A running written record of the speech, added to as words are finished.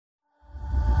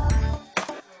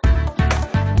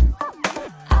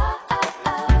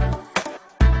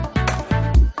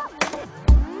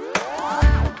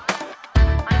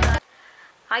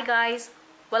Hi guys,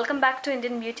 welcome back to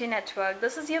Indian Beauty Network.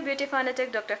 This is your beauty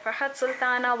fanatic Dr. Farhat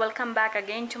Sultana. Welcome back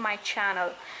again to my channel.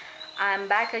 I am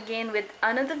back again with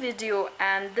another video,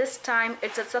 and this time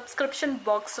it's a subscription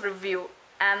box review,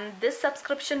 and this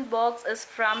subscription box is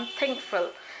from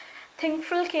Frill.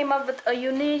 Frill came up with a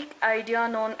unique idea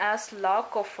known as La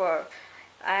Coffer,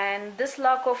 and this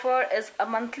La Coffer is a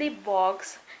monthly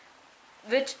box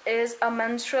which is a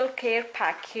menstrual care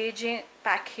package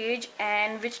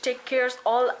and which takes care of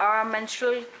all our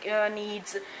menstrual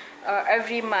needs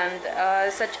every month,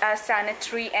 such as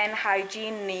sanitary and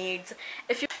hygiene needs.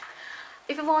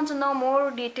 If you want to know more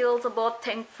details about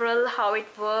Frill, how it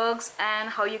works and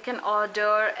how you can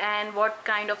order and what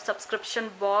kind of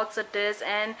subscription box it is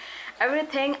and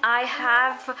everything, I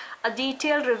have a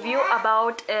detailed review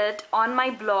about it on my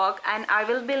blog, and I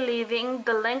will be leaving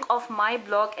the link of my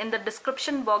blog in the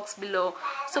description box below,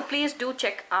 so please do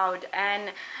check out.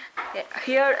 And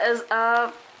here is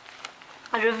a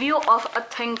review of a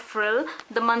Frill,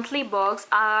 the monthly box.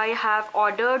 I have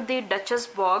ordered the Duchess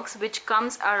box, which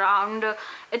comes around,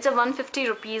 it's a 150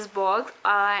 rupees box,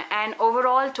 and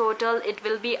overall total it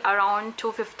will be around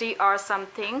 250 or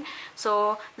something.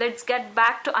 So let's get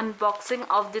back to unboxing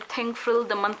of the Frill,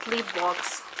 the monthly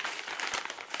box.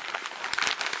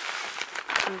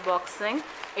 Unboxing,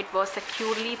 it was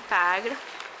securely packed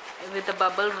with a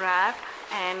bubble wrap,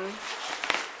 and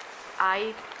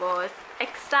I was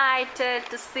excited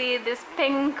to see this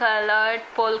pink colored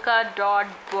polka dot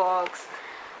box,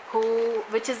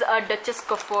 which is a Duchess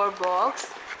La Coffer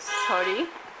box,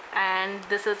 and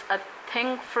this is a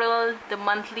Frill, the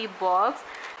monthly box.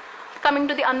 Coming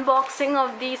to the unboxing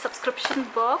of the subscription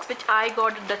box, which I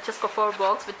got a Duchess La Coffer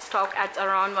box, which stock at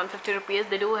around 150 rupees.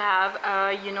 They do have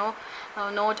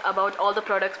a note about all the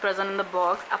products present in the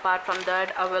box. Apart from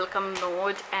that, a welcome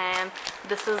note, and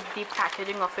this is the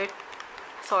packaging of it.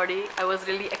 Sorry, I was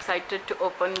really excited to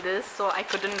open this, so I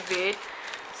couldn't wait.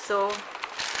 So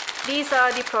these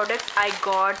are the products I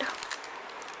got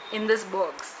in this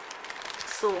box.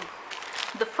 So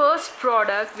the first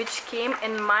product which came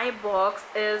in my box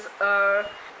is a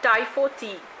Typho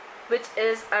tea, which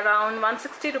is around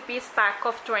 160 rupees pack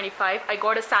of 25. I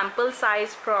got a sample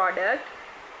size product,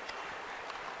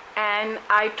 and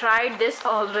I tried this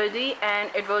already, and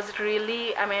it was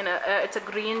really, it's a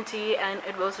green tea and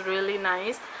it was really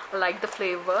nice. I like the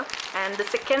flavor. And the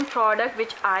second product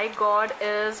which I got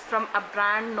is from a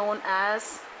brand known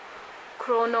as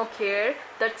Chrono Care.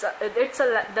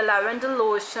 The lavender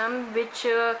lotion, which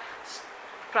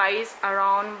price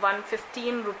around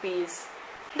 115 rupees.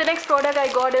 The next product I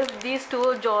got is these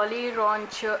two Jolly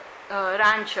Rancher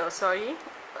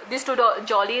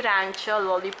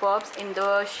lollipops in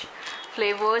the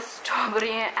flavors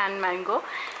strawberry and mango.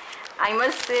 I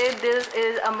must say this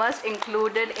is a must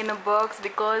included in a box,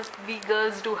 because we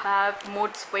girls do have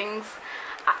mood swings.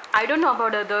 I don't know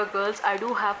about other girls, I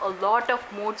do have a lot of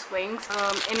mood swings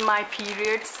in my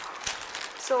periods,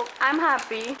 so I'm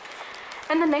happy.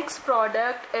 And the next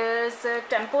product is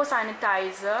Tempo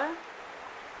sanitizer,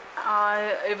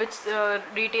 which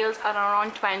retails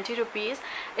around 20 rupees.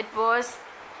 It was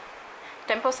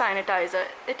Tempo sanitizer.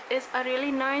 It is a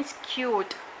really nice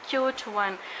cute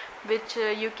one, which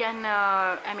you can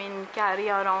carry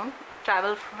around,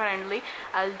 travel friendly.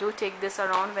 I'll do take this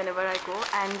around whenever I go.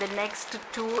 And the next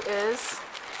two is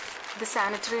the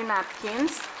sanitary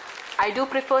napkins. I do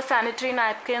prefer sanitary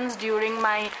napkins during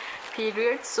my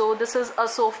period, so this is a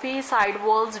Sophie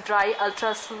Sidewalls Dry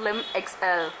Ultra Slim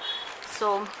XL.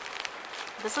 So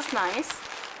this is nice.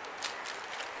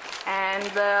 And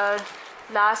the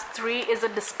last three is a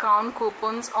discount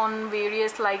coupons on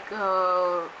various like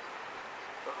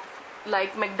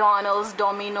McDonald's,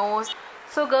 Domino's.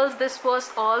 So girls, this was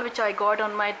all which I got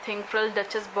on my Frill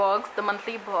Duchess box, the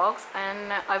monthly box,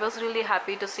 and I was really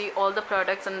happy to see all the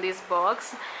products in this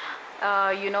box.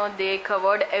 They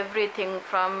covered everything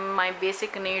from my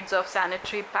basic needs of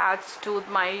sanitary pads to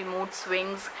my mood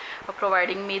swings,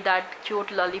 providing me that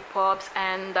cute lollipops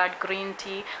and that green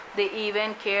tea. They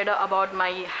even cared about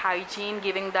my hygiene,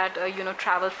 giving that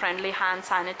travel friendly hand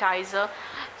sanitizer.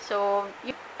 So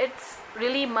it's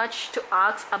really much to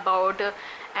ask about,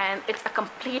 and it's a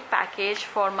complete package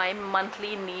for my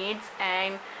monthly needs,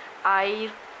 and I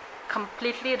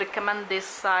completely recommend this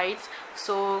site.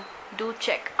 So do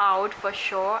check out for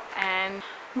sure, and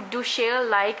do share,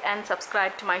 like and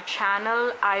subscribe to my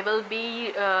channel. I will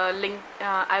be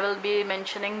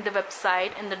mentioning the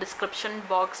website in the description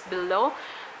box below,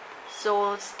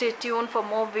 so stay tuned for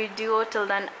more video.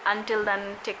 Until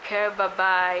then, take care. Bye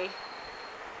bye.